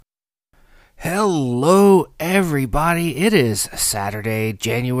Hello, everybody. It is Saturday,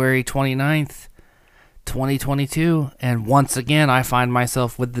 January 29th, 2022, and once again, I find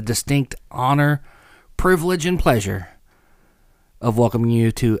myself with the distinct honor, privilege, and pleasure of welcoming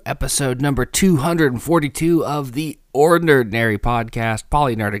you to episode number 242 of the OrNERDnary podcast,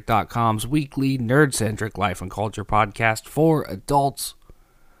 polynerdic.com's weekly nerd-centric life and culture podcast for adults.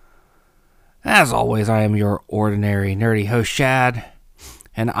 As always, I am your ordinary nerdy host, Shad.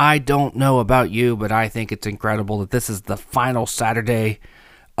 And I don't know about you, but I think it's incredible that this is the final Saturday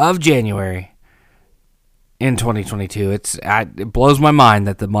of January in 2022. It blows my mind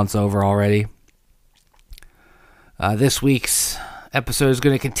that the month's over already. This week's episode is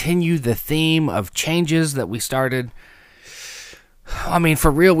going to continue the theme of changes that we started. I mean,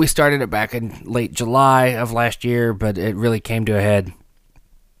 for real, we started it back in late July of last year, but it really came to a head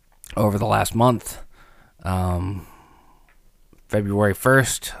over the last month. February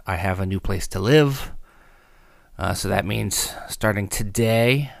 1st, I have a new place to live. So that means starting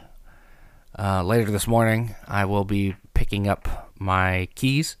today, later this morning, I will be picking up my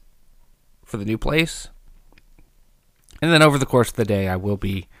keys for the new place. And then over the course of the day, I will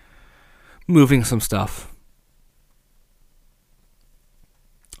be moving some stuff.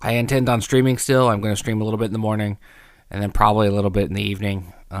 I intend on streaming still. I'm going to stream a little bit in the morning, and then probably a little bit in the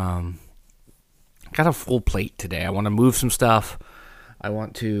evening. Got a full plate today. I want to move some stuff. I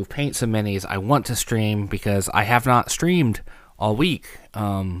want to paint some minis. I want to stream because I have not streamed all week.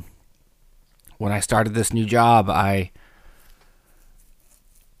 When I started this new job, I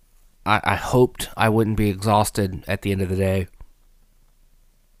hoped I wouldn't be exhausted at the end of the day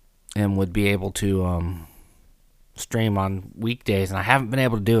and would be able to stream on weekdays, and I haven't been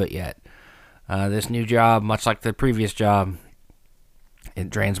able to do it yet. This new job, much like the previous job, it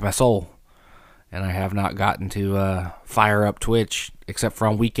drains my soul. And I have not gotten to fire up Twitch except for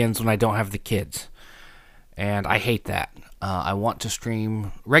on weekends when I don't have the kids. And I hate that. I want to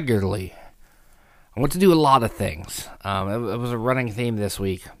stream regularly. I want to do a lot of things. It was a running theme this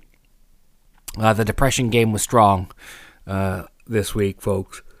week. The depression game was strong this week,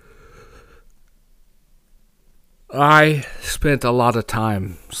 folks. I spent a lot of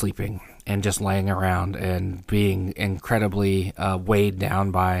time sleeping and just laying around and being incredibly weighed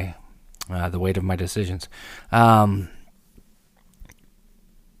down by the weight of my decisions. The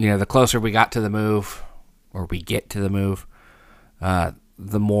closer we got to the move, or we get to the move,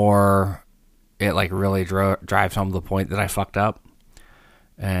 the more it really drives home the point that I fucked up,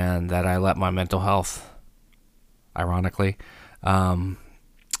 and that I let my mental health, ironically,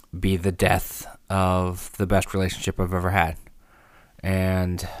 be the death of the best relationship I've ever had.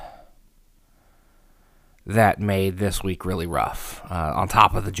 And that made this week really rough, on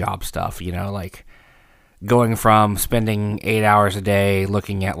top of the job stuff, going from spending 8 hours a day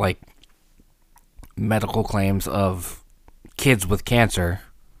looking at, medical claims of kids with cancer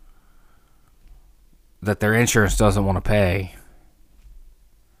that their insurance doesn't want to pay,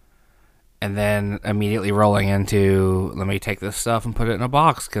 and then immediately rolling into, let me take this stuff and put it in a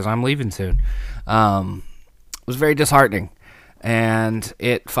box because I'm leaving soon, was very disheartening, and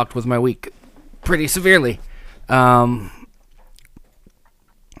it fucked with my week pretty severely. So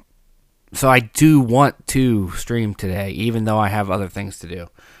I do want to stream today, even though I have other things to do.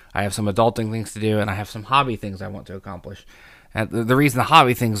 I have some adulting things to do, and I have some hobby things I want to accomplish. And the reason the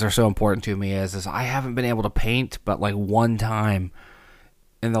hobby things are so important to me is I haven't been able to paint but one time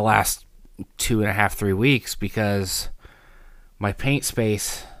in the last 2.5, 3 weeks because my paint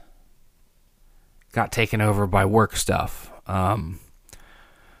space got taken over by work stuff.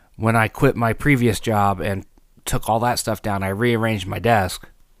 When I quit my previous job and took all that stuff down, I rearranged my desk.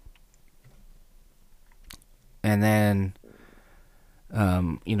 And then,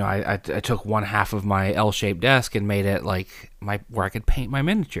 I took one half of my L-shaped desk and made it where I could paint my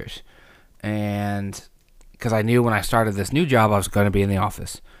miniatures. And because I knew when I started this new job, I was going to be in the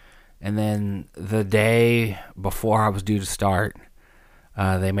office. And then the day before I was due to start,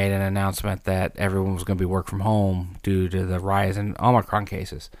 they made an announcement that everyone was going to be work from home due to the rise in Omicron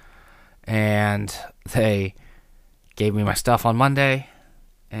cases. And they gave me my stuff on Monday,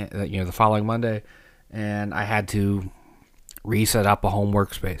 the following Monday, and I had to reset up a home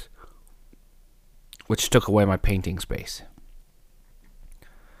workspace, which took away my painting space.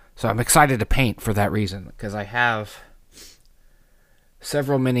 So I'm excited to paint for that reason, because I have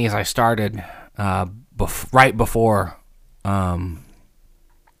several minis I started right before my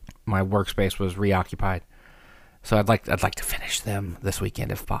workspace was reoccupied. So I'd like to finish them this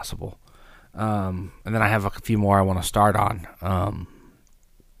weekend if possible. And then I have a few more I want to start on.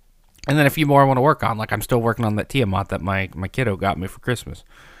 And then a few more I want to work on. I'm still working on that Tiamat that my kiddo got me for Christmas.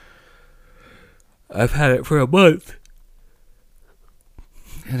 I've had it for a month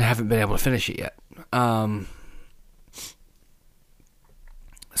and I haven't been able to finish it yet.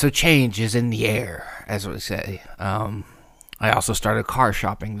 So change is in the air, as we say. I also started car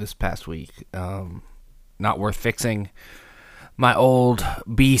shopping this past week. Not worth fixing. My old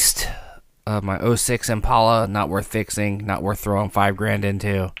beast, my '06 Impala, not worth fixing. Not worth throwing $5,000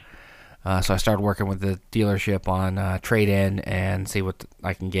 into. So I started working with the dealership on trade-in and see what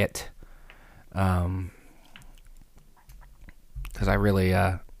I can get. Because I really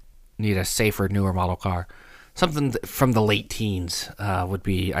need a safer, newer model car. Something from the late teens would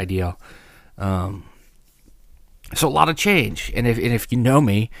be ideal. So a lot of change, and if you know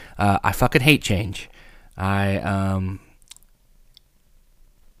me, I fucking hate change.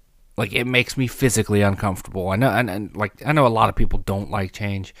 Like, it makes me physically uncomfortable. I know, and I know a lot of people don't like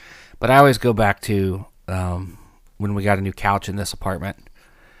change, but I always go back to when we got a new couch in this apartment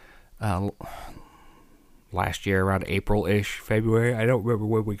last year, around April-ish, February. I don't remember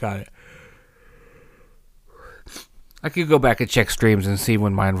when we got it. I could go back and check streams and see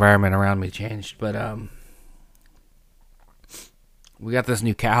when my environment around me changed, but we got this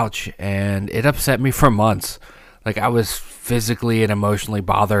new couch, and it upset me for months. Like, I was physically and emotionally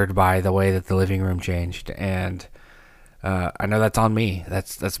bothered by the way that the living room changed, and I know that's on me.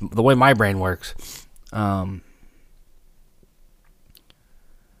 That's the way my brain works.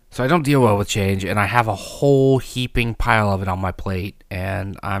 So I don't deal well with change, and I have a whole heaping pile of it on my plate,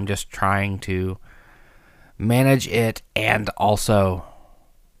 and I'm just trying to manage it and also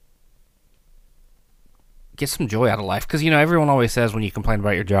get some joy out of life. Because, everyone always says when you complain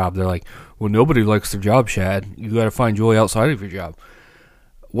about your job, they're like, well, nobody likes their job, Shad. You got to find joy outside of your job.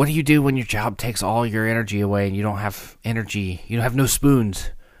 What do you do when your job takes all your energy away and you don't have energy? You don't have no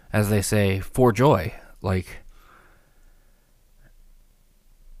spoons, as they say, for joy. Like,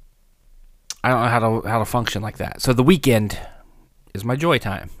 I don't know how to function like that. So the weekend is my joy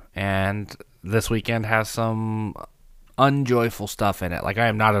time. And this weekend has some unjoyful stuff in it. Like, I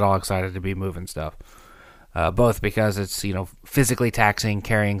am not at all excited to be moving stuff. Both because it's, physically taxing,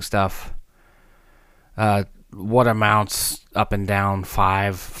 carrying stuff. What amounts up and down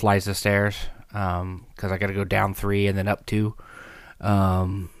 5 flights of stairs. Because I got to go down 3 and then up 2.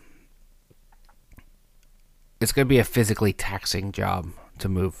 It's going to be a physically taxing job to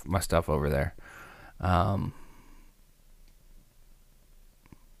move my stuff over there. But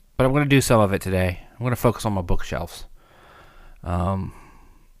I'm going to do some of it today. I'm going to focus on my bookshelves. So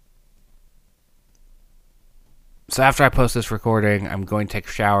after I post this recording, I'm going to take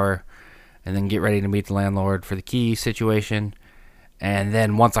a shower and then get ready to meet the landlord for the key situation. And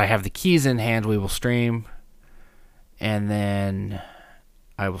then once I have the keys in hand, we will stream. And then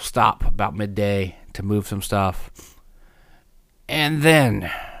I will stop about midday to move some stuff. And then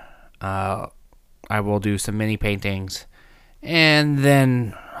I will do some mini paintings. And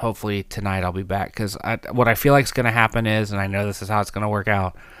then hopefully tonight I'll be back. Because what I feel like is going to happen is, and I know this is how it's going to work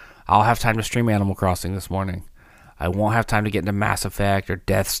out, I'll have time to stream Animal Crossing this morning. I won't have time to get into Mass Effect or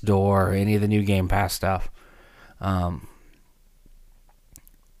Death's Door or any of the new Game Pass stuff. But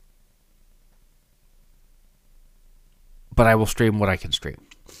I will stream what I can stream.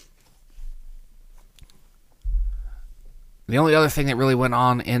 The only other thing that really went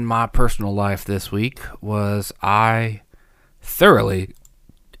on in my personal life this week was I thoroughly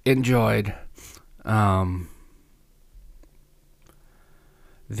enjoyed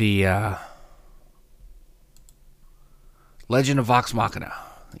the Legend of Vox Machina.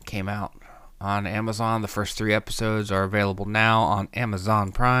 It came out on Amazon. The first 3 episodes are available now on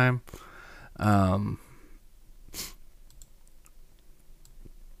Amazon Prime. I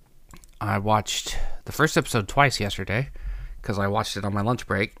watched the first episode twice yesterday because I watched it on my lunch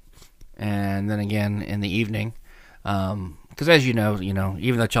break and then again in the evening. Because as you know,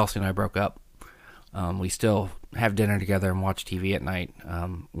 even though Chelsea and I broke up, we still have dinner together and watch TV at night.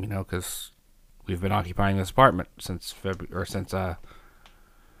 Because we've been occupying this apartment since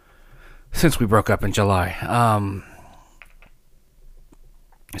since we broke up in July.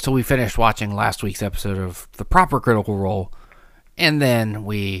 So we finished watching last week's episode of The Proper Critical Role, and then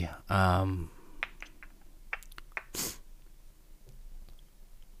we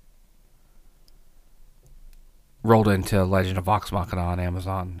rolled into Legend of Vox Machina on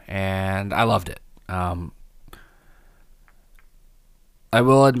Amazon, and I loved it. I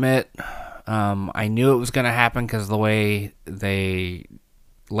will admit, I knew it was going to happen because the way they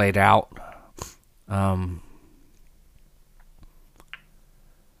laid out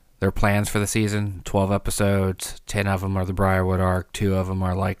their plans for the season. 12 episodes, 10 of them are the Briarwood arc, 2 of them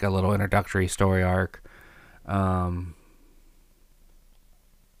are like a little introductory story arc.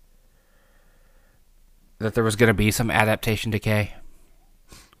 that there was going to be some adaptation decay.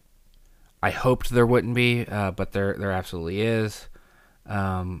 I hoped there wouldn't be, but there absolutely is.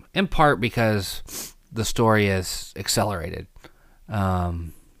 In part because the story is accelerated. For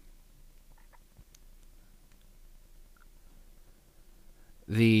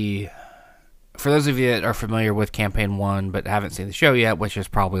those of you that are familiar with Campaign 1 but haven't seen the show yet, which is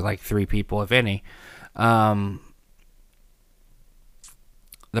probably like 3 people, if any, the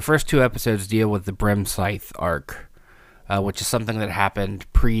first 2 episodes deal with the Brim Scythe arc, which is something that happened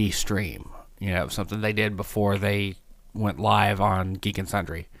pre-stream. Something they did before they went live on Geek and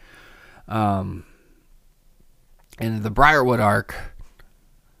Sundry. And the Briarwood arc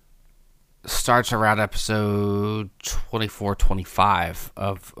starts around episode 24-25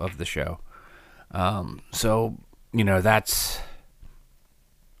 of the show. So, that's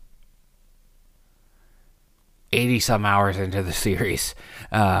 80 some hours into the series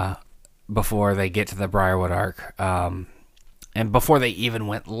before they get to the Briarwood arc. And before they even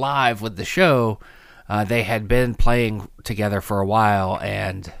went live with the show, they had been playing together for a while,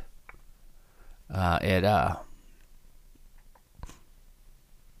 and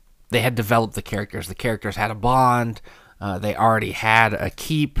they had developed the characters. The characters had a bond. They already had a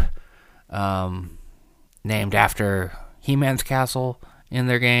keep named after He-Man's castle in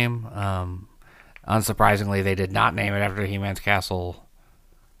their game. Unsurprisingly, they did not name it after He-Man's castle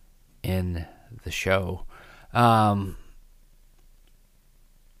in the show.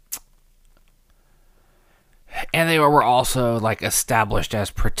 And they were also established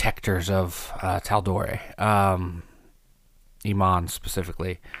as protectors of Tal'Dorei, Iman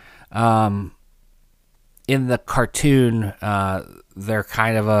specifically. In the cartoon, they're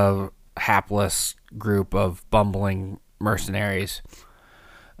kind of a hapless group of bumbling mercenaries.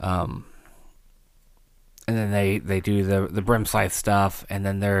 And then they do the Brim Scythe stuff, and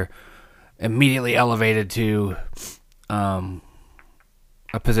then they're immediately elevated to a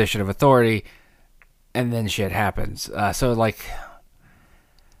position of authority, and then shit happens. So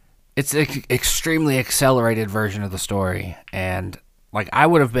it's an extremely accelerated version of the story, and I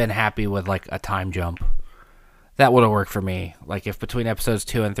would have been happy with a time jump. That would have worked for me. If between episodes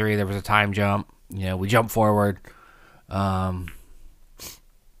 2 and 3 there was a time jump, we jump forward, I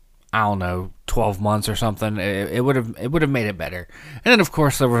don't know, 12 months or something. It would have made it better. And then of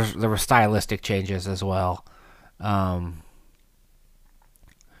course there were stylistic changes as well.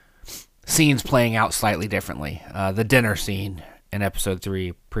 Scenes playing out slightly differently. The dinner scene in episode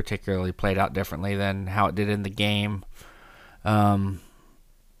 3 particularly played out differently than how it did in the game.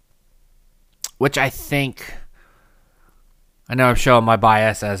 Which I think, I know I'm showing my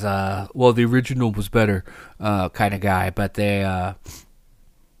bias as the original was better kind of guy, but they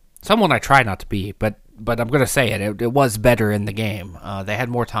someone I try not to be, but I'm gonna say it was better in the game. They had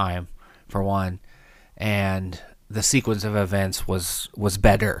more time for one, and the sequence of events was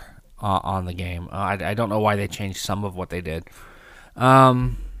better on the game. I don't know why they changed some of what they did.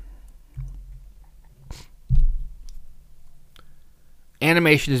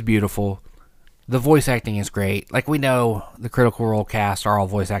 Animation is beautiful. The voice acting is great. We know the Critical Role cast are all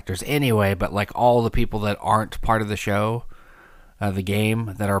voice actors anyway, but all the people that aren't part of the show, the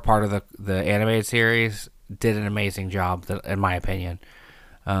game, that are part of the animated series, did an amazing job, in my opinion.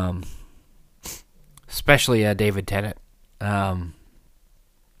 Especially David Tennant and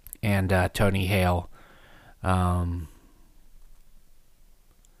Tony Hale.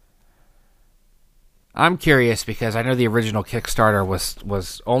 I'm curious because I know the original Kickstarter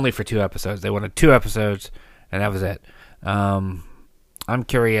was only for 2 episodes. They wanted 2 episodes, and that was it. I'm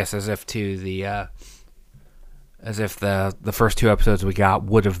curious as if the first 2 episodes we got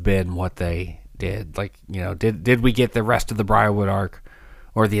would have been what they did. Did we get the rest of the Briarwood arc,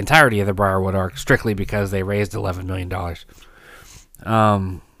 or the entirety of the Briarwood arc, strictly because they raised $11 million?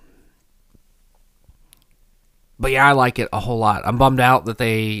 But yeah, I like it a whole lot. I'm bummed out that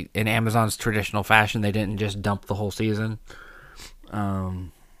they, in Amazon's traditional fashion, they didn't just dump the whole season.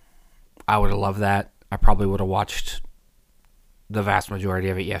 I would have loved that. I probably would have watched the vast majority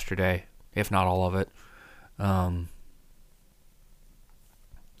of it yesterday, if not all of it. I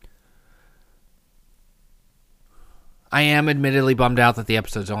am admittedly bummed out that the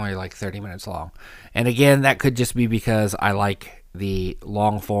episode's only 30 minutes long. And again, that could just be because I like the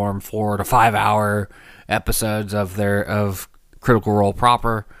long form 4 to 5 hour episodes of Critical Role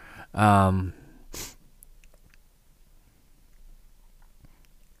proper.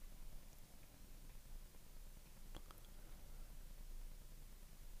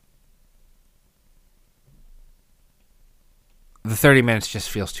 The 30 minutes just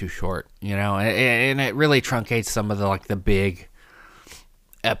feels too short, and it really truncates some of the big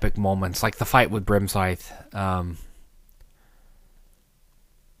epic moments, like the fight with Brimscythe.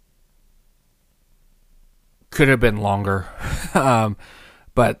 Could have been longer,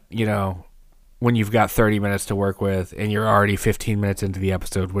 but when you've got 30 minutes to work with and you're already 15 minutes into the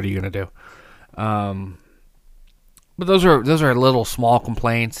episode, what are you going to do? But those are little small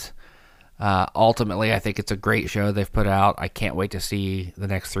complaints. Ultimately, I think it's a great show they've put out. I can't wait to see the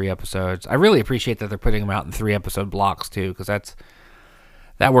next 3 episodes. I really appreciate that they're putting them out in 3 episode blocks too, because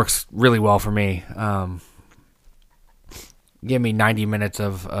that works really well for me. Give me 90 minutes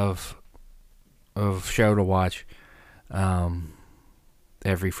of show to watch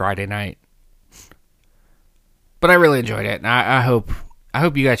every Friday night. But I really enjoyed it, and I hope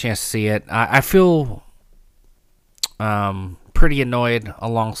you got a chance to see it. I feel pretty annoyed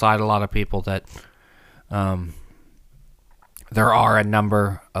alongside a lot of people that there are a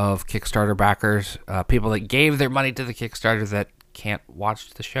number of Kickstarter backers, people that gave their money to the Kickstarter that can't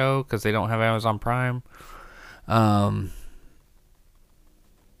watch the show because they don't have Amazon Prime. And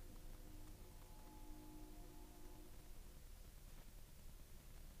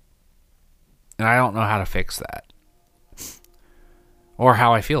I don't know how to fix that. Or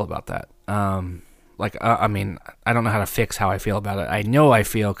how I feel about that. I mean, I don't know how to fix how I feel about it. I know I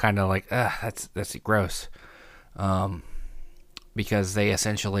feel kind of like, that's gross. Because they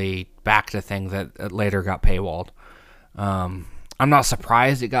essentially backed a thing that later got paywalled. I'm not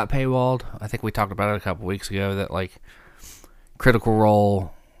surprised it got paywalled. I think we talked about it a couple weeks ago that, like, Critical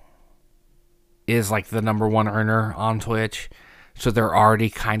Role is, like, the number 1 earner on Twitch. So they're already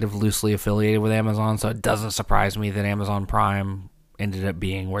kind of loosely affiliated with Amazon. So it doesn't surprise me that Amazon Prime ended up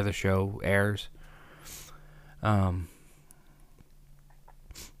being where the show airs. But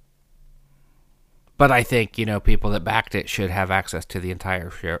I think, people that backed it should have access to the entire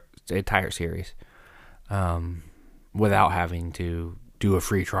series, without having to do a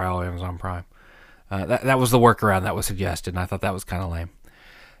free trial on Amazon Prime. That was the workaround that was suggested, and I thought that was kind of lame.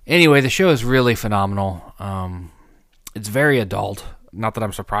 Anyway, the show is really phenomenal. It's very adult. Not that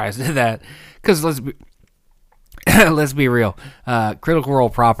I'm surprised at that, because let's be real. Critical Role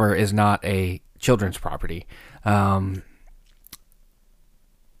proper is not a children's property. And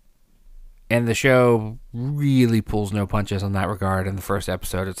the show really pulls no punches in that regard in the first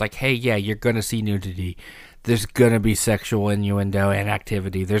episode. It's like, hey, yeah, you're going to see nudity. There's going to be sexual innuendo and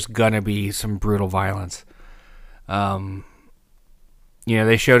activity. There's going to be some brutal violence. They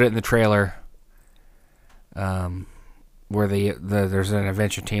showed it in the trailer. Where there's an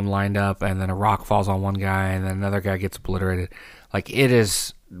adventure team lined up, and then a rock falls on one guy, and then another guy gets obliterated. Like, it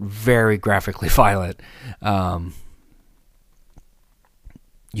is very graphically violent.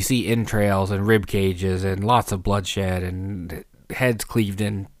 You see entrails and rib cages and lots of bloodshed and heads cleaved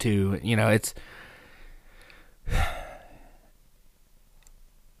into.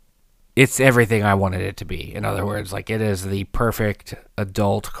 It's everything I wanted it to be. In other words, like, it is the perfect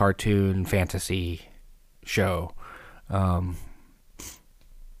adult cartoon fantasy show. And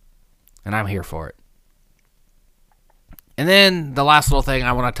I'm here for it. And then the last little thing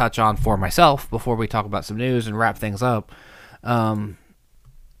I want to touch on for myself before we talk about some news and wrap things up.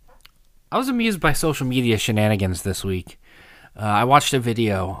 I was amused by social media shenanigans this week. I watched a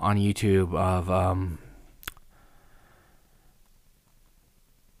video on YouTube of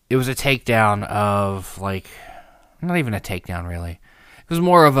it was a takedown of, like, not even a takedown really. It was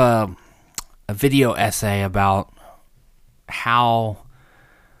more of a video essay about how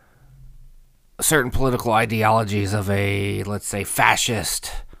certain political ideologies of a, let's say,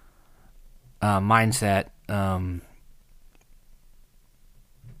 fascist mindset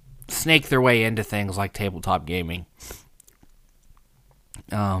snake their way into things like tabletop gaming,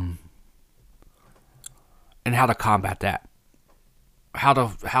 and how to combat that, how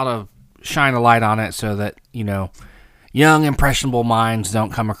to shine a light on it so that young impressionable minds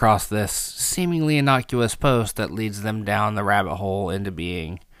don't come across this seemingly innocuous post that leads them down the rabbit hole into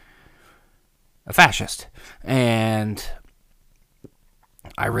being a fascist. And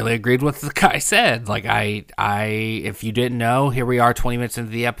I really agreed with the guy said. Like, I if you didn't know, here we are 20 minutes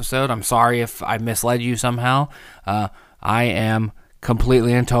into the episode. I'm sorry if I misled you somehow. I am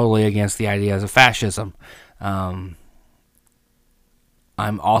completely and totally against the ideas of fascism. I'm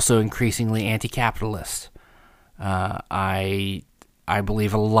also increasingly anti-capitalist. I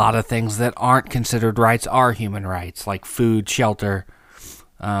believe a lot of things that aren't considered rights are human rights, like food, shelter,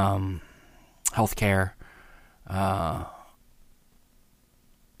 healthcare.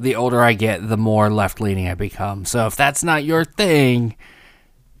 The older I get, the more left-leaning I become. So if that's not your thing,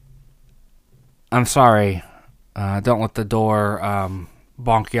 I'm sorry. Don't let the door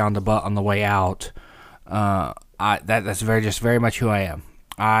bonk you on the butt on the way out. That's very much who I am.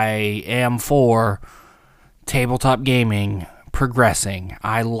 I am for tabletop gaming progressing.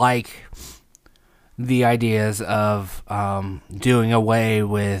 I like the ideas of doing away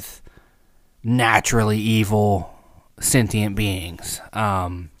with naturally evil sentient beings.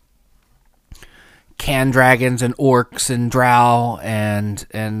 Can dragons and orcs and drow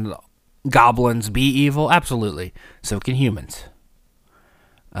and goblins be evil? Absolutely. So can humans.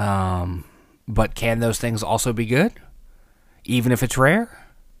 But can those things also be good? Even if it's rare?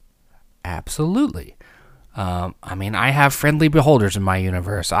 Absolutely. I have friendly beholders in my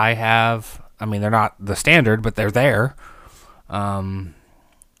universe. They're not the standard, but they're there.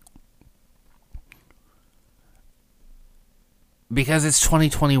 Because it's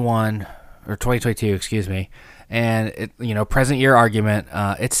 2021, or 2022, excuse me, and present year argument,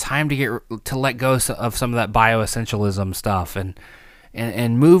 it's time to let go of some of that bioessentialism stuff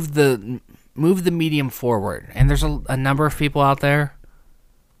and move the medium forward. And there's a number of people out there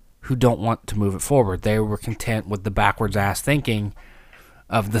who don't want to move it forward. They were content with the backwards ass thinking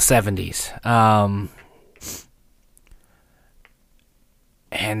of the 70s.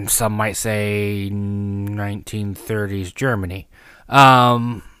 And some might say 1930s Germany.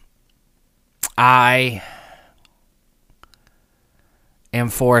 I am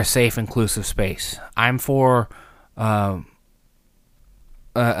for a safe, inclusive space. I'm for a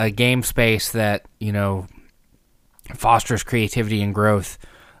game space that, fosters creativity and growth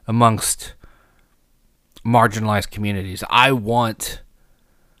amongst marginalized communities. I want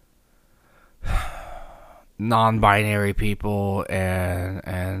non-binary people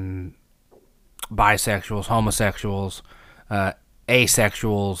and bisexuals, homosexuals,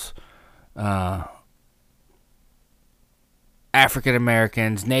 asexuals, African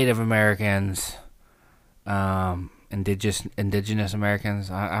Americans, Native Americans, indigenous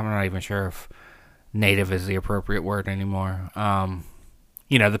Americans. I'm not even sure if Native is the appropriate word anymore.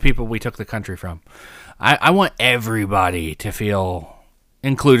 The people we took the country from. I want everybody to feel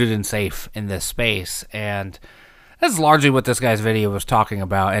included and safe in this space, and that's largely what this guy's video was talking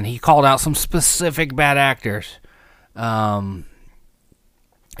about. And he called out some specific bad actors in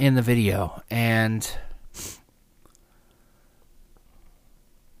the video, and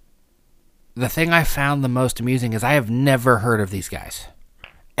the thing I found the most amusing is I have never heard of these guys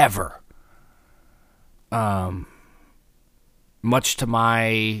ever. Much to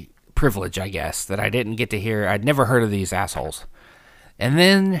my privilege, I guess, that I didn't get to hear. I'd never heard of these assholes. And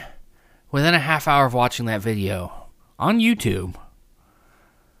then, within a half hour of watching that video on YouTube,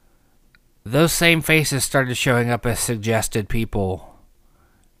 those same faces started showing up as suggested people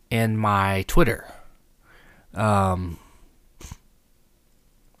in my Twitter. The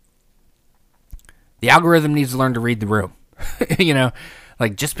algorithm needs to learn to read the room.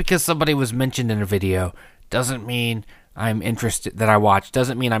 Just because somebody was mentioned in a video doesn't mean I'm interested, that I watched,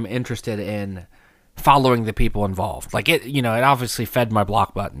 doesn't mean I'm interested in following the people involved. It obviously fed my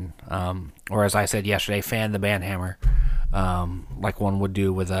block button. Or as I said yesterday, fan the banhammer, like one would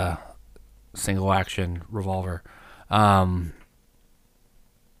do with a single action revolver.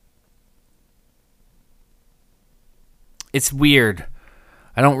 It's weird.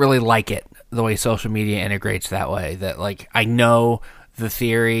 I don't really like it, the way social media integrates that way. That, I know the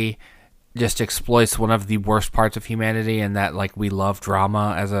theory just exploits one of the worst parts of humanity, and that, we love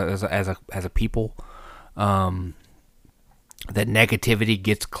drama as a people. That negativity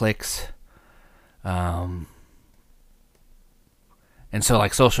gets clicks. And so,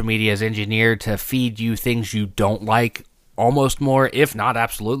 social media is engineered to feed you things you don't like almost more, if not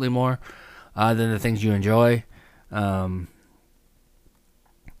absolutely more, than the things you enjoy.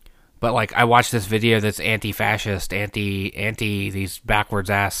 But, I watched this video that's anti-fascist, anti these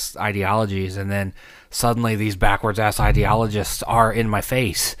backwards-ass ideologies, and then suddenly these backwards-ass ideologists are in my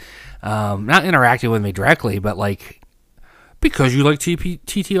face. Not interacting with me directly, but, because you like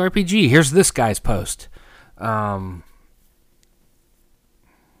TTRPG, here's this guy's post.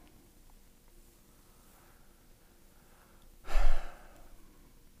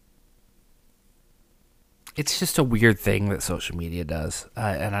 It's just a weird thing that social media does,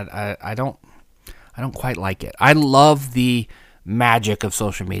 and I don't quite like it. I love the magic of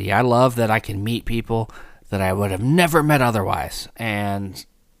social media. I love that I can meet people that I would have never met otherwise, and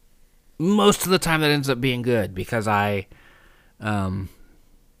most of the time that ends up being good because I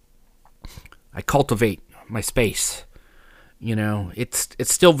cultivate my space. It's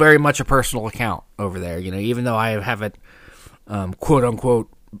still very much a personal account over there. Even though I have it quote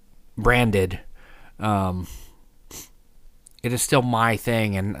unquote branded. It is still my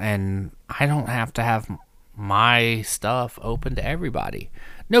thing, and I don't have to have my stuff open to everybody.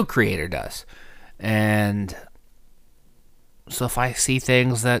 No creator does. And So if I see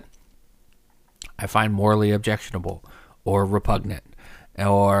things that I find morally objectionable or repugnant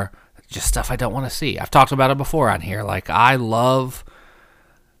or just stuff I don't want to see. I've talked about it before on here. Like, I love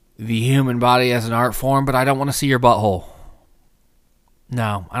the human body as an art form, but I don't want to see your butthole.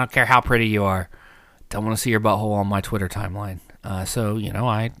 No, I don't care how pretty you are. Don't want to see your butthole on my Twitter timeline. So,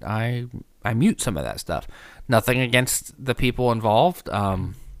 I mute some of that stuff. Nothing against the people involved.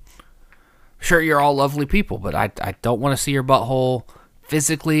 Sure, you're all lovely people, but I don't want to see your butthole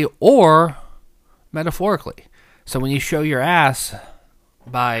physically or metaphorically. So when you show your ass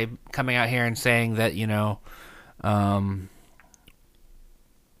by coming out here and saying that,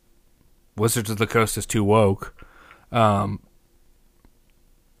 Wizards of the Coast is too woke, probably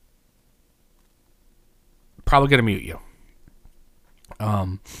going to mute you.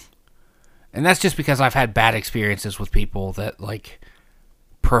 And that's just because I've had bad experiences with people that, like,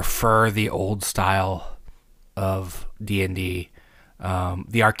 prefer the old style of D&D,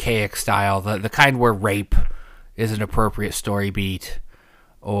 the archaic style, the kind where rape is an appropriate story beat,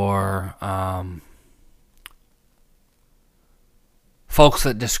 or folks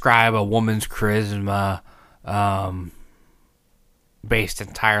that describe a woman's charisma based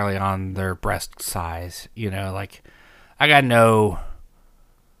entirely on their breast size. Like, I got no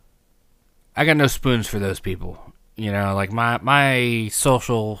spoons for those people. Like, my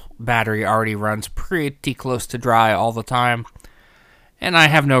social battery already runs pretty close to dry all the time, and I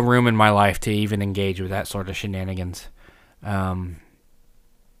have no room in my life to even engage with that sort of shenanigans. But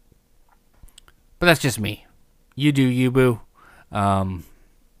that's just me. You do you, boo. But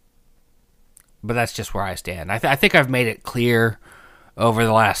that's just where I stand. I think I've made it clear over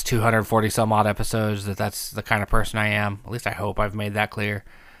the last 240 some odd episodes that that's the kind of person I am. At least I hope I've made that clear.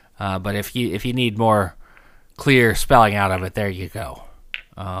 But if you need more clear spelling out of it, there you go.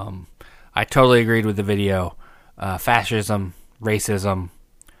 I totally agreed with the video. Fascism, racism,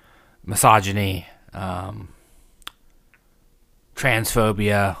 misogyny,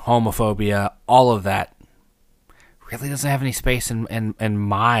 transphobia, homophobia, all of that really doesn't have any space in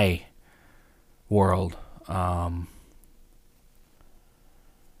my world. And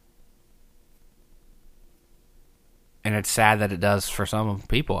it's sad that it does for some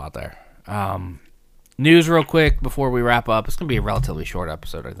people out there. News real quick before we wrap up. It's going to be a relatively short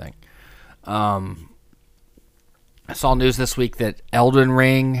episode, I think. I saw news this week that Elden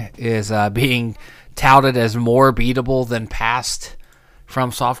Ring is being touted as more beatable than past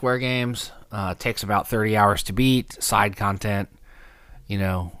From Software games. It takes about 30 hours to beat. Side content,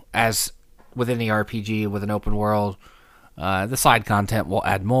 as with any RPG with an open world, the side content will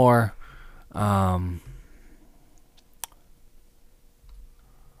add more.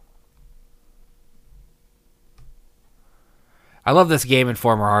 I love this Game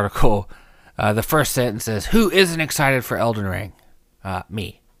Informer article. The first sentence is, "Who isn't excited for Elden Ring?"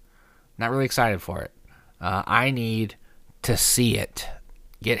 Me. Not really excited for it. I need to see it,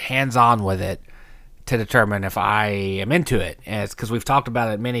 get hands-on with it, to determine if I am into it. And it's because we've talked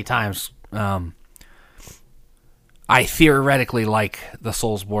about it many times. I theoretically like the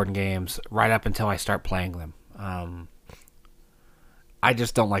Soulsborne games right up until I start playing them. I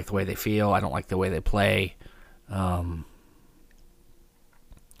just don't like the way they feel. I don't like the way they play.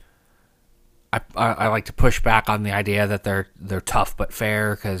 I like to push back on the idea that they're tough but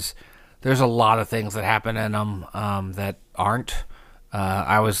fair, because there's a lot of things that happen in them that aren't.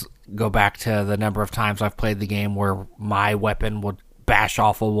 I always go back to the number of times I've played the game where my weapon would bash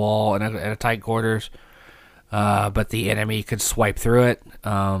off a wall in a tight quarters, but the enemy could swipe through it.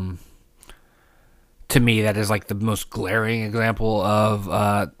 To me, that is like the most glaring example of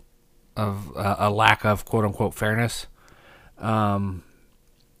a lack of quote unquote fairness.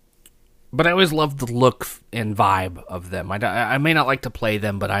 But I always loved the look and vibe of them. I may not like to play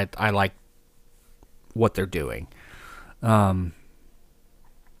them, but I like what they're doing. So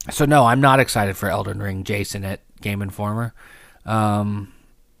no, I'm not excited for Elden Ring, Jason at Game Informer.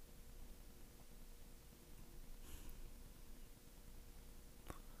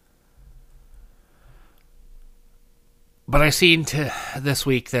 But I seen this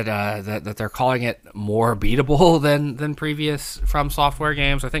week that that they're calling it more beatable than previous From Software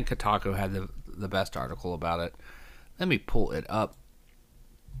games. I think Kotaku had the best article about it. Let me pull it up.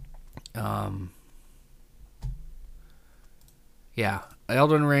 Yeah,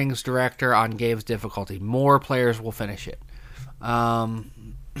 Elden Ring's director on game's difficulty. More players will finish it.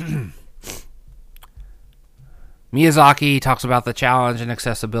 Miyazaki talks about the challenge and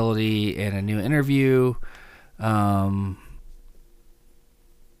accessibility in a new interview.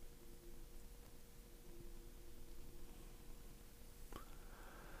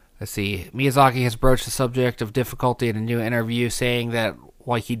 Let's see. Miyazaki has broached the subject of difficulty in a new interview, saying that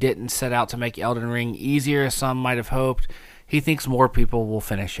while he didn't set out to make Elden Ring easier as some might have hoped, he thinks more people will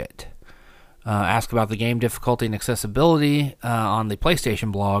finish it. Asked about the game difficulty and accessibility on the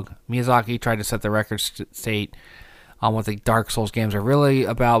PlayStation blog, Miyazaki tried to set the record straight on what the Dark Souls games are really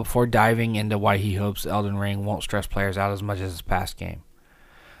about before diving into why he hopes Elden Ring won't stress players out as much as his past game.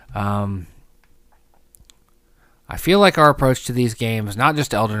 I feel like our approach to these games, not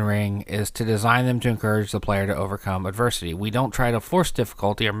just Elden Ring, is to design them to encourage the player to overcome adversity. We don't try to force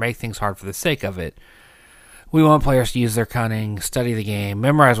difficulty or make things hard for the sake of it. We want players to use their cunning, study the game,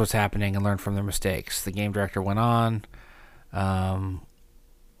 memorize what's happening, and learn from their mistakes. The game director went on.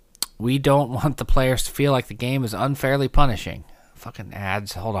 We don't want the players to feel like the game is unfairly punishing. Fucking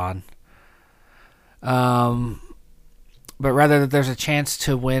ads, hold on. But rather that there's a chance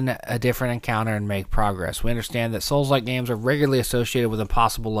to win a different encounter and make progress. We understand that Souls-like games are regularly associated with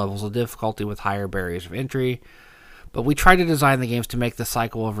impossible levels of difficulty with higher barriers of entry, but we try to design the games to make the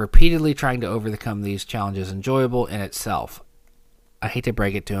cycle of repeatedly trying to overcome these challenges enjoyable in itself. I hate to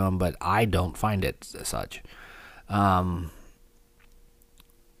break it to him, but I don't find it such. So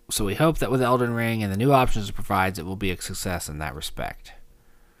we hope that with Elden Ring and the new options it provides, it will be a success in that respect.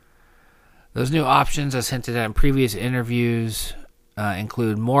 Those new options, as hinted at in previous interviews,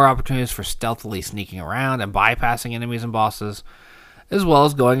 include more opportunities for stealthily sneaking around and bypassing enemies and bosses, as well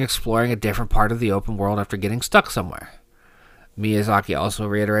as going exploring a different part of the open world after getting stuck somewhere. Miyazaki also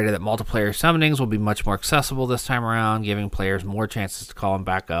reiterated that multiplayer summonings will be much more accessible this time around, giving players more chances to call them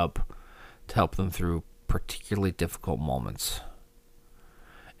back up to help them through particularly difficult moments.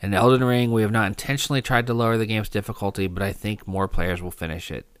 In Elden Ring, we have not intentionally tried to lower the game's difficulty, but I think more players will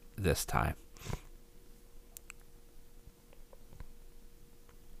finish it this time.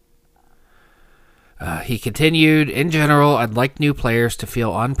 He continued, in general, I'd like new players to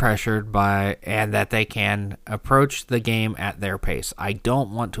feel unpressured by and that they can approach the game at their pace. I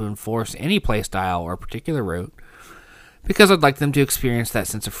don't want to enforce any playstyle or particular route because I'd like them to experience that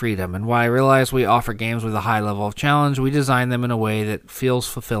sense of freedom. And while I realize we offer games with a high level of challenge, we design them in a way that feels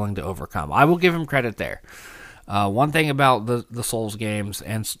fulfilling to overcome. I will give him credit there. One thing about the Souls games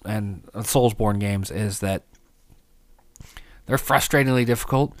and Soulsborne games is that they're frustratingly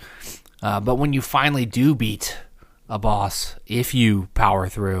difficult. But when you finally do beat a boss, if you power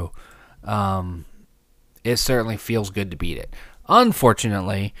through, it certainly feels good to beat it.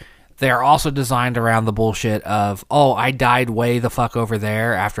 Unfortunately, they're also designed around the bullshit of, oh, I died way the fuck over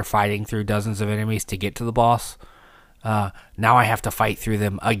there after fighting through dozens of enemies to get to the boss. Now I have to fight through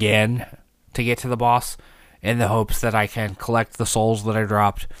them again to get to the boss in the hopes that I can collect the souls that I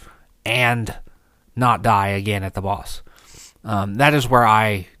dropped and not die again at the boss. That is where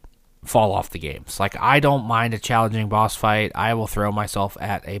I fall off the games. Like, I don't mind a challenging boss fight. I will throw myself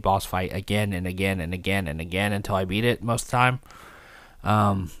at a boss fight again and again and again and again until I beat it most of the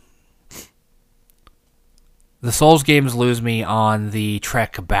time. The Souls games lose me on the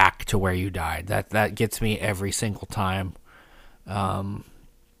trek back to where you died. That gets me every single time.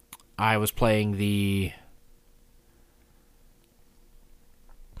 I was playing the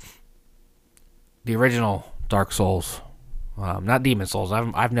original Dark Souls. Not Demon Souls.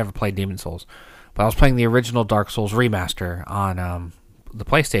 I've never played Demon Souls. But I was playing the original Dark Souls remaster on the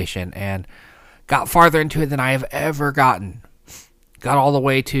PlayStation and got farther into it than I have ever gotten. Got all the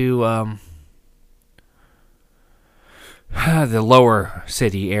way to the lower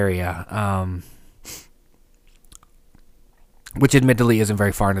city area, which admittedly isn't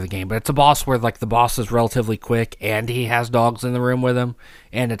very far into the game. But it's a boss where like the boss is relatively quick and he has dogs in the room with him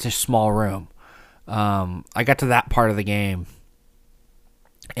and it's a small room. I got to that part of the game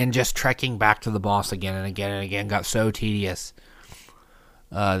and just trekking back to the boss again and again and again got so tedious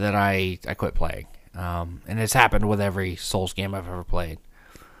that I quit playing. And it's happened with every Souls game I've ever played.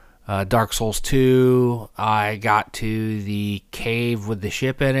 Dark Souls 2, I got to the cave with the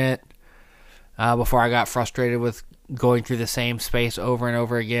ship in it before I got frustrated with going through the same space over and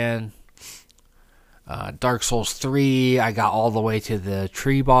over again. Dark Souls 3, I got all the way to the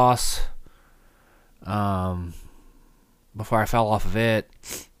tree boss before I fell off of it.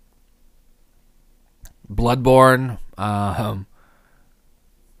 Bloodborne, hell,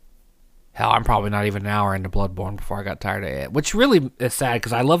 I'm probably not even an hour into Bloodborne before I got tired of it, which really is sad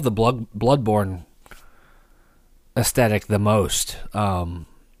because I love the Bloodborne aesthetic the most.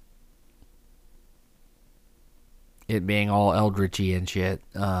 It being all eldritchy and shit.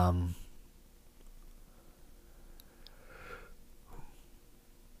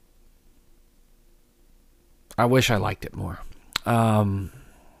 I wish I liked it more.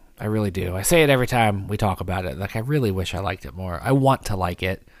 I really do. I say it every time we talk about it. Like, I really wish I liked it more. I want to like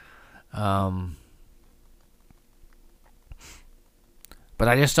it. But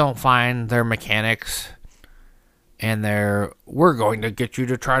I just don't find their mechanics and their "we're going to get you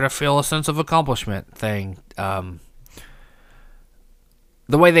to try to feel a sense of accomplishment" thing. The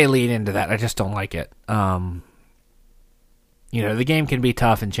way they lean into that, I just don't like it. The game can be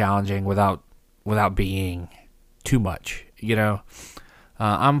tough and challenging without being too much.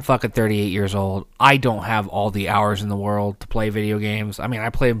 I'm fucking 38 years old. I don't have all the hours in the world to play video games. I mean,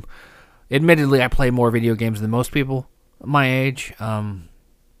 admittedly, I play more video games than most people my age.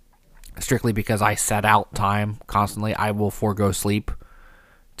 Strictly because I set out time constantly. I will forego sleep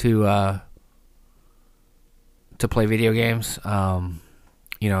to play video games.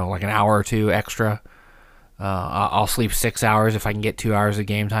 Like an hour or two extra. I'll sleep 6 hours if I can get 2 hours of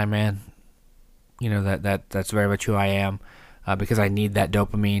game time, man. That's very much who I am, because I need that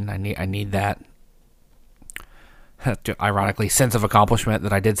dopamine. I need that, ironically, sense of accomplishment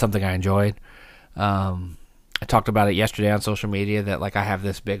that I did something I enjoyed. I talked about it yesterday on social media that I have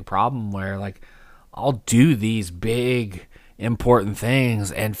this big problem where I'll do these big important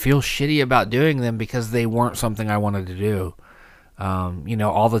things and feel shitty about doing them because they weren't something I wanted to do.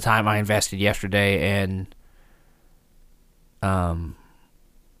 All the time I invested yesterday in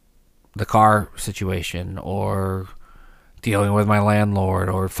the car situation, or dealing with my landlord,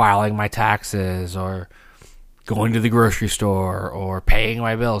 or filing my taxes, or going to the grocery store, or paying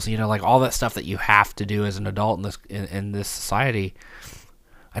my bills, all that stuff that you have to do as an adult in this society.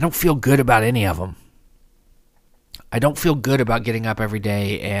 I don't feel good about any of them. I don't feel good about getting up every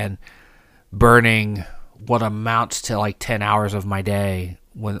day and burning what amounts to 10 hours of my day,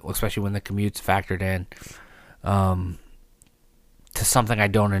 especially when the commute's factored in, to something I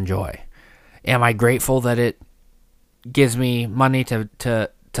don't enjoy. Am I grateful that it gives me money to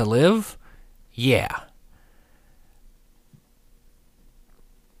live? Yeah.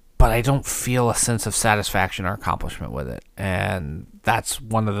 But I don't feel a sense of satisfaction or accomplishment with it. And that's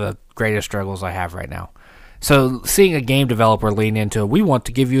one of the greatest struggles I have right now. So seeing a game developer lean into, we want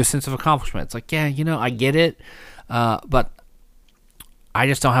to give you a sense of accomplishment. It's I get it. But I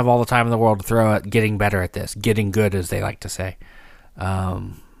just don't have all the time in the world to throw at getting better at this. Getting good, as they like to say.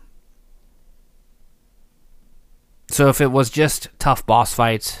 So if it was just tough boss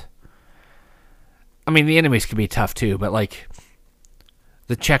fights, I mean, the enemies can be tough too, but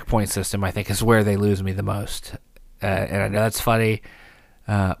the checkpoint system, I think, is where they lose me the most. And I know that's funny,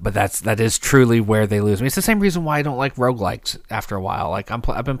 but that is truly where they lose me. It's the same reason why I don't like roguelikes after a while.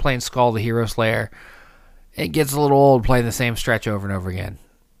 I've been playing Skull the Hero Slayer. It gets a little old playing the same stretch over and over again.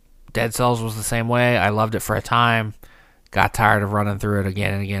 Dead Cells was the same way. I loved it for a time. Got tired of running through it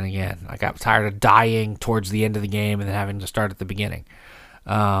again and again and again. I got tired of dying towards the end of the game and then having to start at the beginning.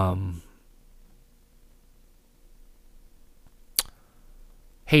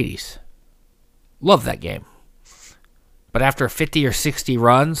 Hades. Love that game. But after 50 or 60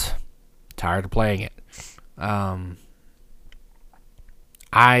 runs, tired of playing it.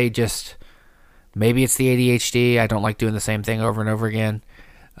 Maybe it's the ADHD. I don't like doing the same thing over and over again.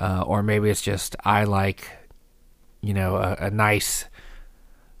 Or maybe it's just I like, a nice,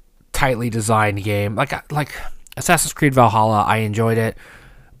 tightly designed game. Like Assassin's Creed Valhalla, I enjoyed it,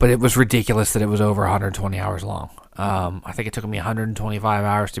 but it was ridiculous that it was over 120 hours long. I think it took me 125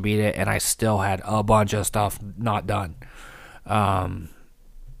 hours to beat it, and I still had a bunch of stuff not done.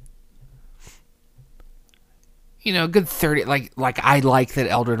 Good 30. I like that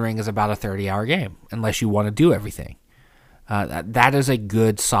Elden Ring is about a 30-hour game, unless you want to do everything. That is a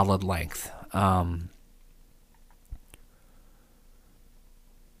good solid length.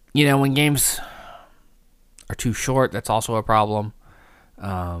 When games are too short, that's also a problem.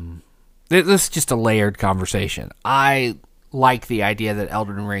 This is just a layered conversation. I like the idea that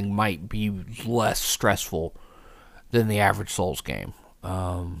Elden Ring might be less stressful than the average Souls game.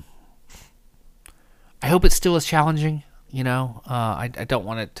 I hope it still is challenging. I don't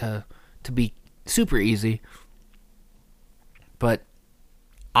want it to be super easy. But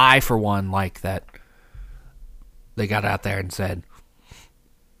I, for one, like that they got out there and said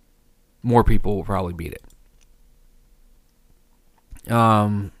more people will probably beat it.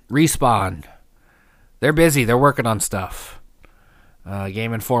 Respawn. They're busy. They're working on stuff.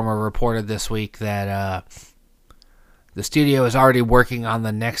 Game Informer reported this week that the studio is already working on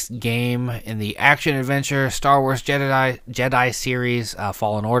the next game in the action-adventure Star Wars Jedi series,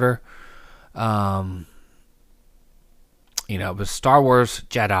 Fallen Order. It was Star Wars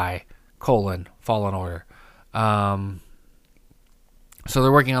Jedi, Fallen Order. So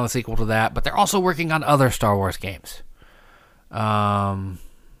they're working on the sequel to that, but they're also working on other Star Wars games.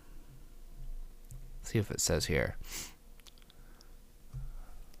 See if it says here.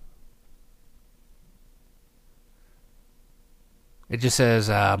 It just says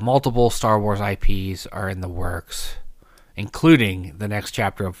multiple Star Wars IPs are in the works, including the next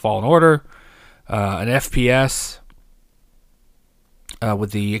chapter of Fallen Order, an FPS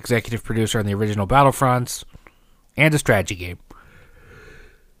with the executive producer on the original Battlefronts, and a strategy game.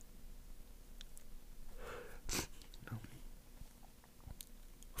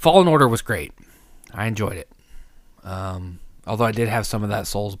 Fallen Order was great. I enjoyed it. Although I did have some of that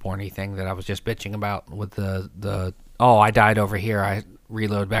Soulsborne-y thing that I was just bitching about with the I died over here. I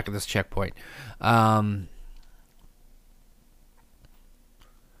reload back at this checkpoint. I'm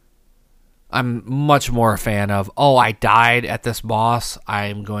much more a fan of, I died at this boss.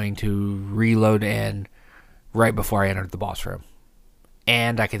 I'm going to reload in right before I entered the boss room.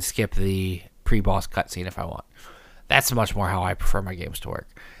 And I can skip the pre-boss cutscene if I want. That's much more how I prefer my games to work.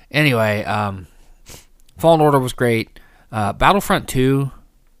 Anyway, Fallen Order was great. Battlefront 2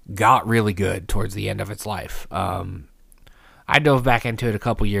 got really good towards the end of its life. I dove back into it a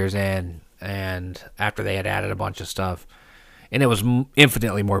couple years in, and after they had added a bunch of stuff, and it was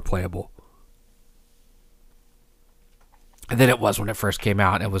infinitely more playable than it was when it first came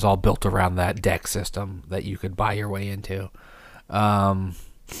out. It was all built around that deck system that you could buy your way into.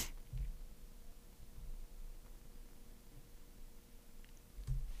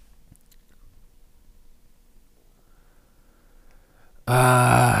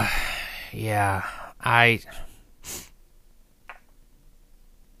 Yeah, I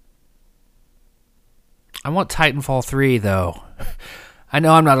want Titanfall 3, though. I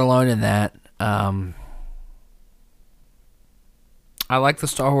know I'm not alone in that. I like the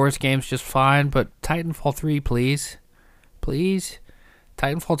Star Wars games just fine, but Titanfall 3, please. Please?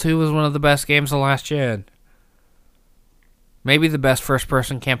 Titanfall 2 was one of the best games of last gen. Maybe the best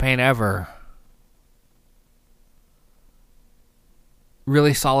first-person campaign ever.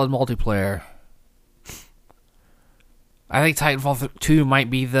 Really solid multiplayer. I think Titanfall 2 might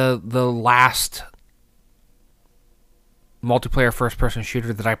be the last multiplayer first-person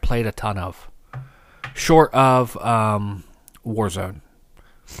shooter that I played a ton of. Short of Warzone.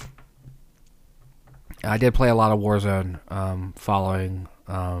 I did play a lot of Warzone following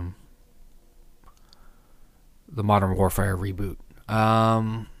the Modern Warfare reboot.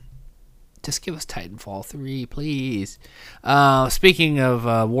 Just give us Titanfall 3, please. Speaking of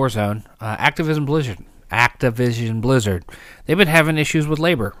Warzone, Activision Blizzard, they've been having issues with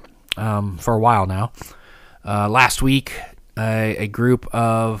labor for a while now. Last week, a group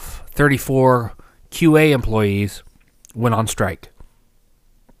of 34 QA employees went on strike.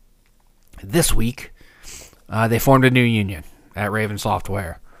 This week, they formed a new union at Raven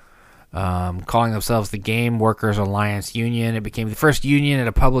Software, calling themselves the Game Workers Alliance Union. It became the first union at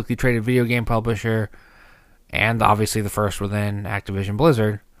a publicly traded video game publisher, and obviously the first within Activision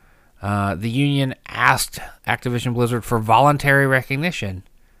Blizzard. The union asked Activision Blizzard for voluntary recognition,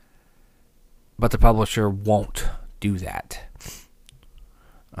 but the publisher won't do that.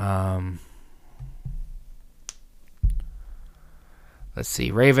 Let's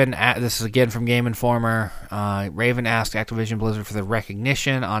see. Raven, this is again from Game Informer. Raven asked Activision Blizzard for the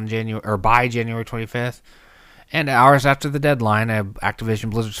recognition on by January 25th, and hours after the deadline, an Activision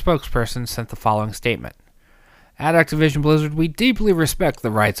Blizzard spokesperson sent the following statement. At Activision Blizzard, we deeply respect the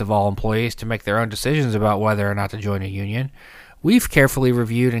rights of all employees to make their own decisions about whether or not to join a union. We've carefully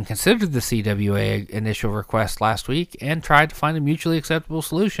reviewed and considered the CWA initial request last week and tried to find a mutually acceptable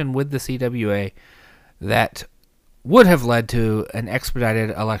solution with the CWA that would have led to an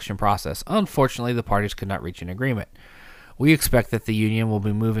expedited election process. Unfortunately, the parties could not reach an agreement. We expect that the union will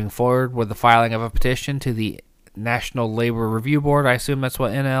be moving forward with the filing of a petition to the National Labor Review Board. I assume that's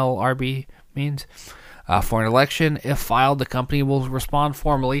what NLRB means. For an election. If filed, the company will respond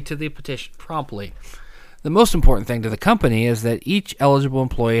formally to the petition promptly. The most important thing to the company is that each eligible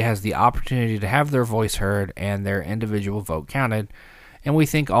employee has the opportunity to have their voice heard and their individual vote counted, and we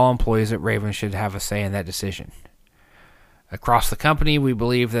think all employees at Raven should have a say in that decision. Across the company, we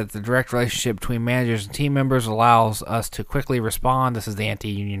believe that the direct relationship between managers and team members allows us to quickly respond, this is the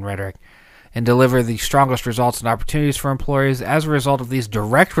anti-union rhetoric, and deliver the strongest results and opportunities for employees. As a result of these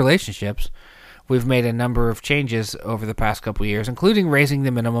direct relationships, we've made a number of changes over the past couple of years, including raising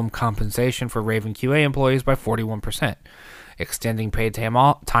the minimum compensation for Raven QA employees by 41%, extending paid time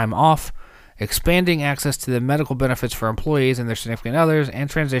off, expanding access to the medical benefits for employees and their significant others, and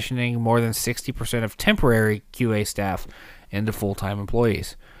transitioning more than 60% of temporary QA staff into full-time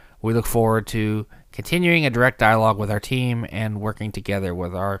employees. We look forward to continuing a direct dialogue with our team and working together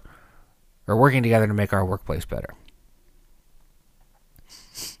to make our workplace better.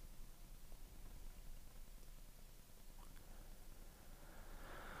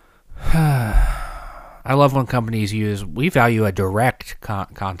 I I love when companies use, we value a direct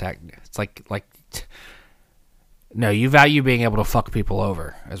contact. It's no, you value being able to fuck people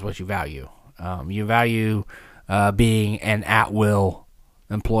over is what you value. You value being an at-will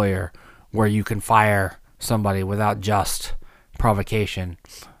employer where you can fire somebody without just provocation,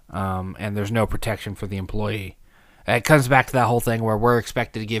 and there's no protection for the employee. It comes back to that whole thing where we're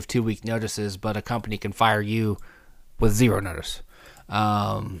expected to give 2-week notices, but a company can fire you with 0 notice.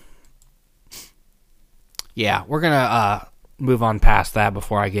 Yeah, we're going to move on past that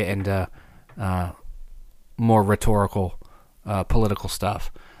before I get into more rhetorical political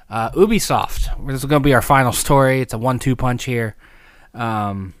stuff. Ubisoft. This is going to be our final story. It's a 1-2 punch here.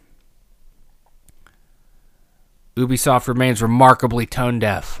 Ubisoft remains remarkably tone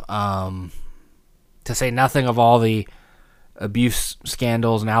deaf. To say nothing of all the abuse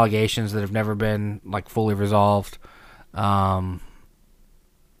scandals and allegations that have never been like fully resolved.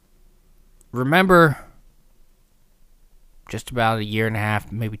 Remember just about a year and a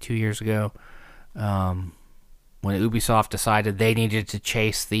half, maybe 2 years ago, when Ubisoft decided they needed to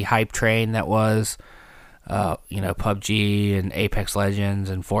chase the hype train that was, PUBG and Apex Legends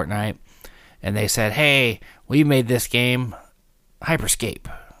and Fortnite, and they said, "Hey, we made this game, Hyperscape,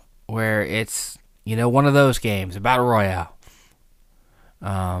 where it's one of those games, a battle royale."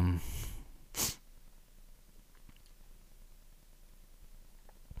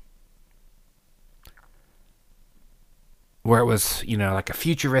 Where it was, like a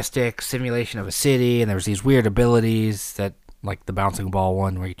futuristic simulation of a city, and there was these weird abilities that, like the bouncing ball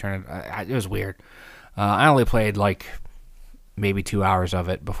one, where you turn it. It was weird. I only played like maybe 2 hours of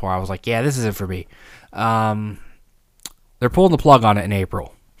it before I was like, "Yeah, this isn't for me." They're pulling the plug on it in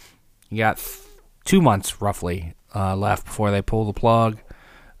April. You got 2 months roughly left before they pull the plug.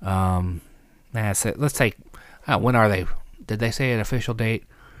 Let's take. When are they? Did they say an official date?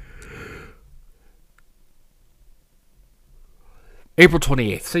 April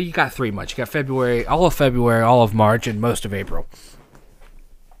 28th. So you got 3 months. You got February, all of March, and most of April.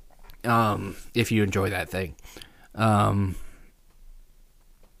 If you enjoy that thing.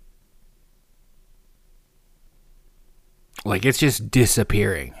 It's just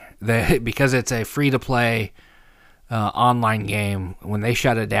disappearing. Because it's a free-to-play online game, when they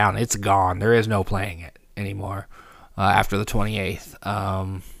shut it down, it's gone. There is no playing it anymore after the 28th.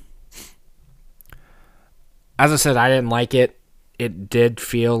 As I said, I didn't like it. It did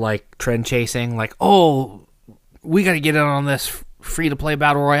feel like trend chasing, like, oh, we got to get in on this free-to-play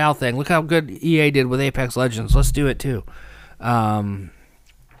battle royale thing. Look how good EA did with Apex Legends. Let's do it too.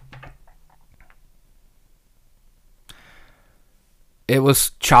 It was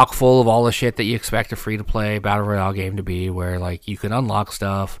chock full of all the shit that you expect a free-to-play battle royale game to be, where like you can unlock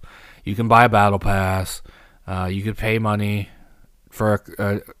stuff, you can buy a battle pass, you could pay money for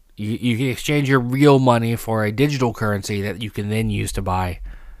you can exchange your real money for a digital currency that you can then use to buy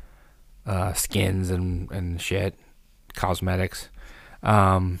skins and shit, cosmetics.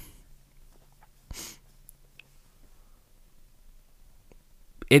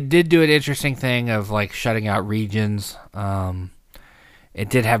 It did do an interesting thing of like shutting out regions. It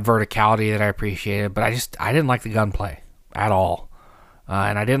did have verticality that I appreciated, but I didn't like the gunplay at all.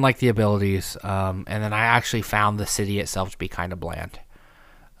 And I didn't like the abilities. And then I actually found the city itself to be kind of bland.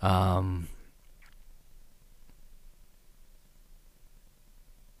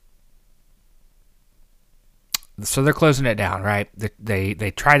 So they're closing it down, right?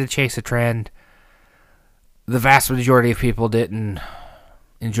 They try to chase a trend. The vast majority of people didn't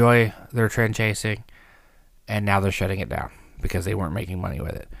enjoy their trend chasing, and now they're shutting it down because they weren't making money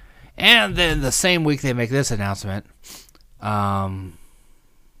with it. And then the same week they make this announcement.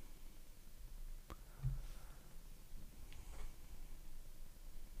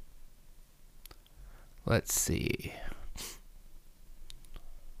 Let's see.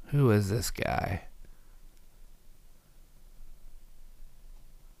 Who is this guy?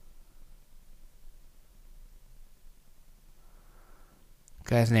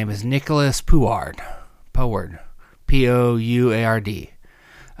 Guy's name is Nicholas Pouard. Pouard.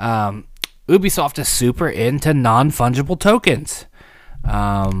 Ubisoft is super into non-fungible tokens.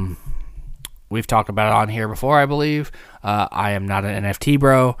 We've talked about it on here before, I believe. I am not an NFT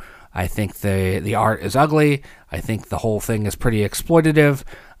bro. I think the art is ugly. I think the whole thing is pretty exploitative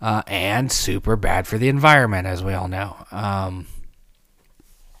and super bad for the environment, as we all know.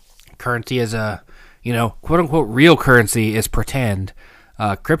 Currency is a, quote-unquote real currency is pretend.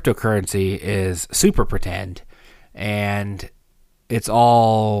 Cryptocurrency is super pretend. And it's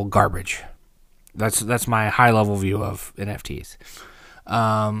all garbage. That's my high-level view of NFTs.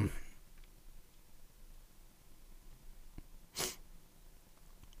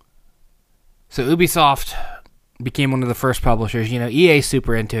 So Ubisoft became one of the first publishers. EA's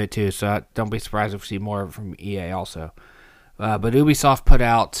super into it too, so don't be surprised if we see more from EA also. But Ubisoft put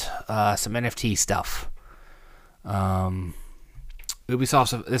out some NFT stuff. This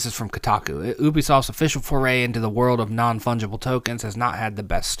is from Kotaku. Ubisoft's official foray into the world of non-fungible tokens has not had the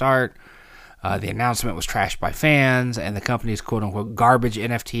best start. The announcement was trashed by fans, and the company's quote-unquote garbage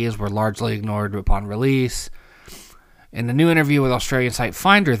NFTs were largely ignored upon release. In the new interview with Australian site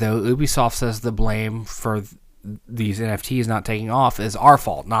Finder, though, Ubisoft says the blame for these NFTs not taking off is our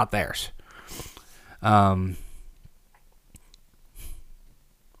fault, not theirs. And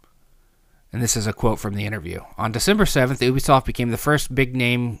this is a quote from the interview. On December 7th, Ubisoft became the first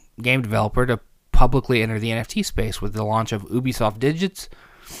big-name game developer to publicly enter the NFT space with the launch of Ubisoft Digits,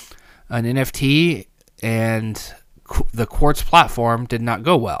 an NFT, and the Quartz platform did not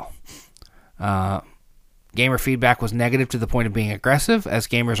go well. Gamer feedback was negative to the point of being aggressive, as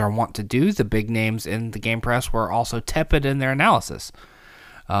gamers are wont to do. The big names in the game press were also tepid in their analysis.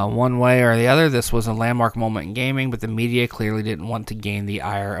 One way or the other, this was a landmark moment in gaming, but the media clearly didn't want to gain the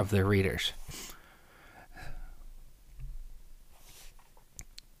ire of their readers.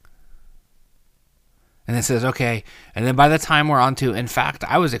 And it says, okay, and then by the time we're on to, in fact,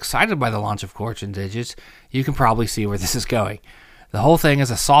 I was excited by the launch of Quartz and Digits, you can probably see where this is going. The whole thing is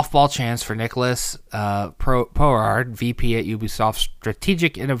a softball chance for Nicolas Poirard, VP at Ubisoft's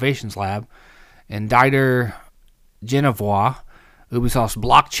Strategic Innovations Lab, and Dieter Genevois, Ubisoft's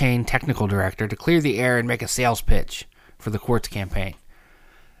blockchain technical director, to clear the air and make a sales pitch for the Quartz campaign.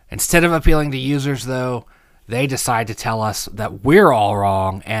 Instead of appealing to users, though, they decide to tell us that we're all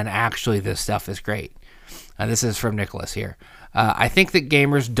wrong and actually this stuff is great. This is from Nicholas here. I think that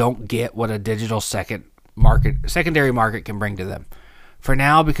gamers don't get what a digital secondary market can bring to them. For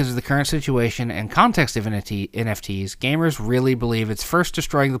now, because of the current situation and context of NFTs, gamers really believe it's first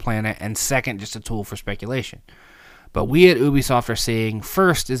destroying the planet and second just a tool for speculation. But we at Ubisoft are seeing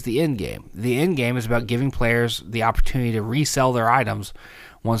first is the end game. The end game is about giving players the opportunity to resell their items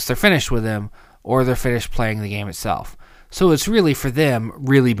once they're finished with them or they're finished playing the game itself. So it's really for them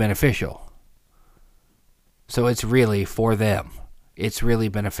really beneficial. So it's really for them. It's really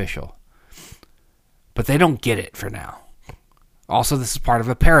beneficial. But they don't get it for now. Also, this is part of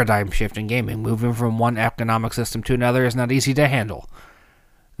a paradigm shift in gaming. Moving from one economic system to another is not easy to handle.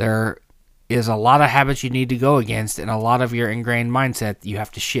 There is a lot of habits you need to go against and a lot of your ingrained mindset you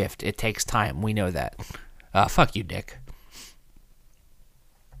have to shift. It takes time. We know that. Fuck you, Dick.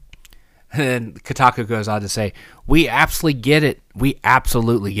 And then Kotaku goes on to say, we absolutely get it. We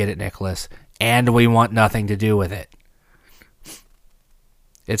absolutely get it, Nicholas. And we want nothing to do with it.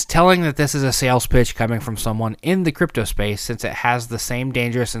 It's telling that this is a sales pitch coming from someone in the crypto space, since it has the same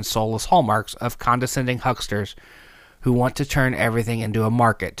dangerous and soulless hallmarks of condescending hucksters who want to turn everything into a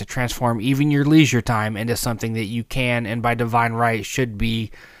market, to transform even your leisure time into something that you can, and by divine right, should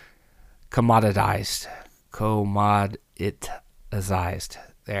be commoditized. Commoditized.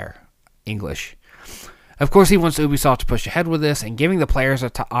 There. English. Of course, he wants Ubisoft to push ahead with this, and giving the players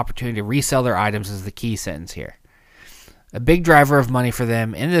an opportunity to resell their items is the key sentence here. A big driver of money for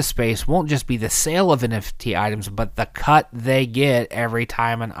them in this space won't just be the sale of NFT items, but the cut they get every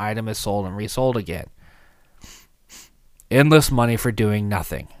time an item is sold and resold again. Endless money for doing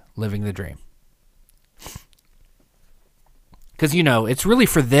nothing. Living the dream. Because, it's really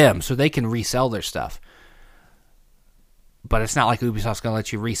for them, so they can resell their stuff. But it's not like Ubisoft's going to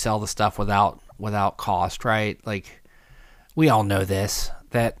let you resell the stuff without cost, right? Like, we all know this,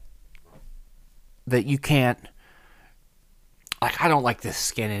 that you can't, like, I don't like this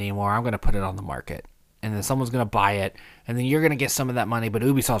skin anymore, I'm going to put it on the market. And then someone's going to buy it, and then you're going to get some of that money, but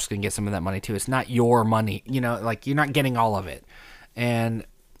Ubisoft's going to get some of that money too. It's not your money, like, you're not getting all of it. And,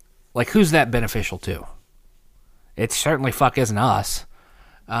 like, who's that beneficial to? It certainly isn't us.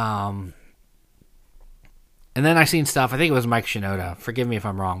 And then I seen stuff, I think it was Mike Shinoda, forgive me if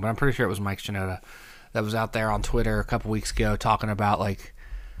I'm wrong, but I'm pretty sure it was Mike Shinoda that was out there on Twitter a couple weeks ago talking about, like,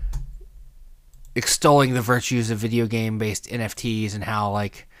 extolling the virtues of video game-based NFTs and how,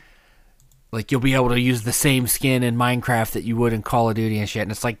 like you'll be able to use the same skin in Minecraft that you would in Call of Duty and shit.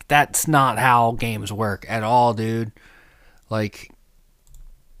 And it's like, that's not how games work at all, dude. Like,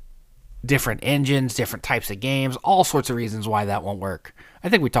 different engines, different types of games, all sorts of reasons why that won't work. I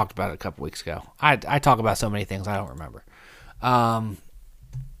think we talked about it a couple weeks ago. I talk about so many things I don't remember.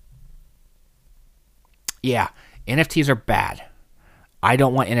 Yeah, NFTs are bad. I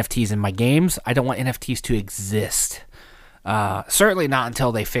don't want NFTs in my games. I don't want NFTs to exist. Certainly not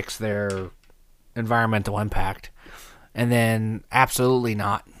until they fix their environmental impact. And then absolutely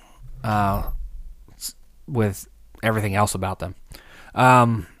not with everything else about them.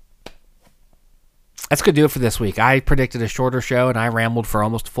 that's going to do it for this week. I predicted a shorter show, and I rambled for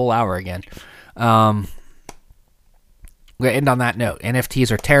almost a full hour again. We're going to end on that note.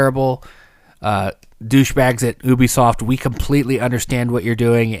 NFTs are terrible. Douchebags at Ubisoft, we completely understand what you're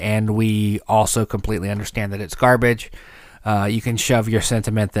doing, and we also completely understand that it's garbage. You can shove your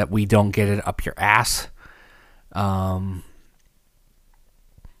sentiment that we don't get it up your ass.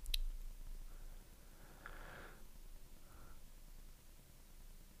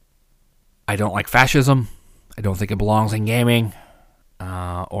 I don't like fascism. I don't think it belongs in gaming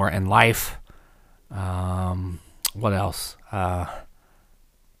or in life. What else? What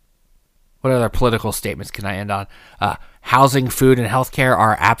other political statements can I end on? Housing, food, and healthcare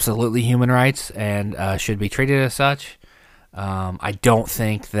are absolutely human rights and should be treated as such. I don't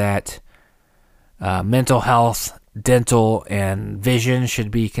think that mental health, dental, and vision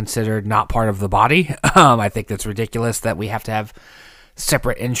should be considered not part of the body. I think that's ridiculous that we have to have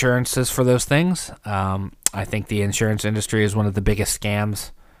separate insurances for those things. I think the insurance industry is one of the biggest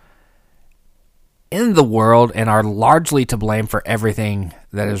scams in the world and are largely to blame for everything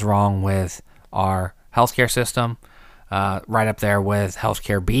that is wrong with our healthcare system. Right up there with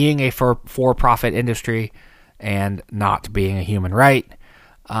healthcare being a for-profit industry and not being a human right.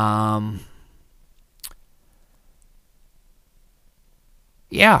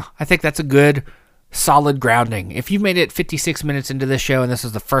 Yeah, I think that's a good, solid grounding. If you've made it 56 minutes into this show and this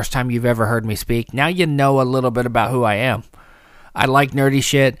is the first time you've ever heard me speak, now you know a little bit about who I am. I like nerdy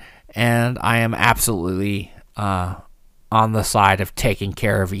shit, and I am absolutely on the side of taking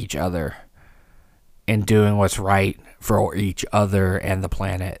care of each other and doing what's right for each other and the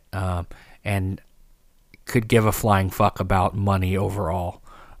planet, and could give a flying fuck about money overall.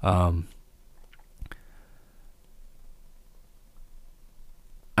 I'm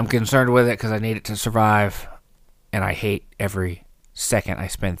concerned with it because I need it to survive, and I hate every second I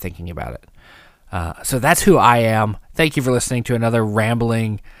spend thinking about it. So that's who I am. Thank you for listening to another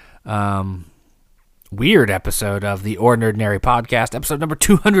rambling, weird episode of the OrNERDnary podcast, episode number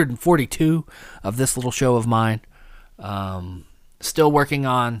 242 of this little show of mine. Still working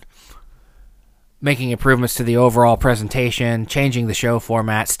on making improvements to the overall presentation, changing the show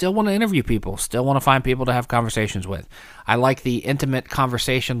format. Still want to interview people. Still want to find people to have conversations with. I like the intimate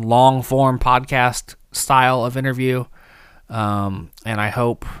conversation, long-form podcast style of interview. And I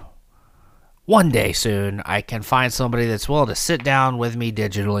hope one day soon I can find somebody that's willing to sit down with me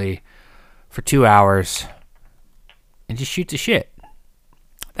digitally for 2 hours and just shoot the shit.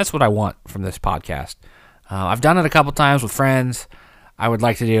 That's what I want from this podcast. I've done it a couple times with friends. I would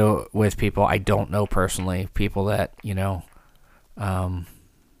like to do it with people I don't know personally, people that,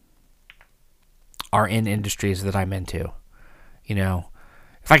 are in industries that I'm into.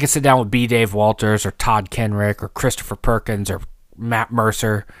 If I could sit down with B. Dave Walters or Todd Kenrick or Christopher Perkins or Matt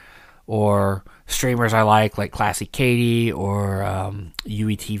Mercer or streamers I like Classy Katie or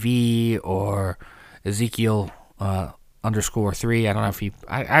UETV or Ezekiel _3. I don't know if he...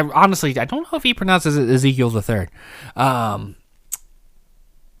 I honestly, I don't know if he pronounces it Ezekiel the Third.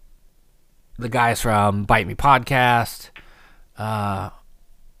 The guys from Bite Me Podcast. The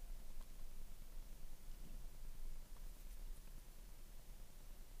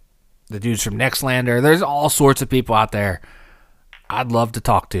dudes from Nextlander. There's all sorts of people out there I'd love to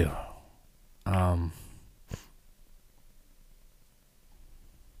talk to.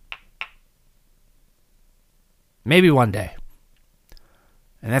 Maybe one day.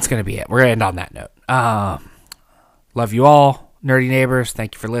 And that's going to be it. We're going to end on that note. Love you all, nerdy neighbors.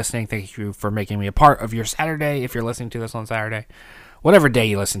 Thank you for listening. Thank you for making me a part of your Saturday, if you're listening to this on Saturday. Whatever day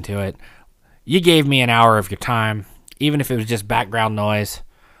you listen to it. You gave me an hour of your time, even if it was just background noise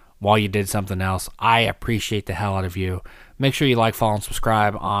while you did something else. I appreciate the hell out of you. Make sure you like, follow, and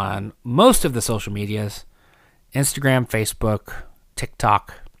subscribe on most of the social medias. Instagram, Facebook,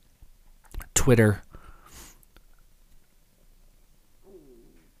 TikTok, Twitter.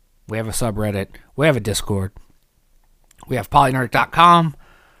 We have a subreddit. We have a Discord. We have polynerdic.com.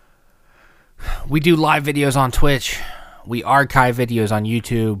 We do live videos on Twitch. We archive videos on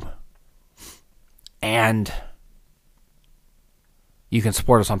YouTube. And you can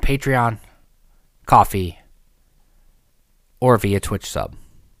support us on Patreon, Coffee, or via Twitch sub.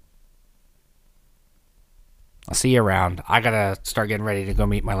 I'll see you around. I gotta start getting ready to go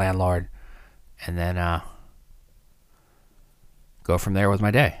meet my landlord. And then go from there with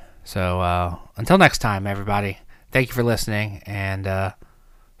my day. So until next time, everybody, thank you for listening, and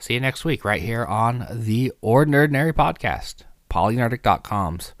see you next week right here on the OrNERDnary podcast,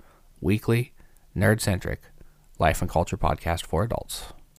 polynerdic.com's weekly nerd-centric life and culture podcast for adults.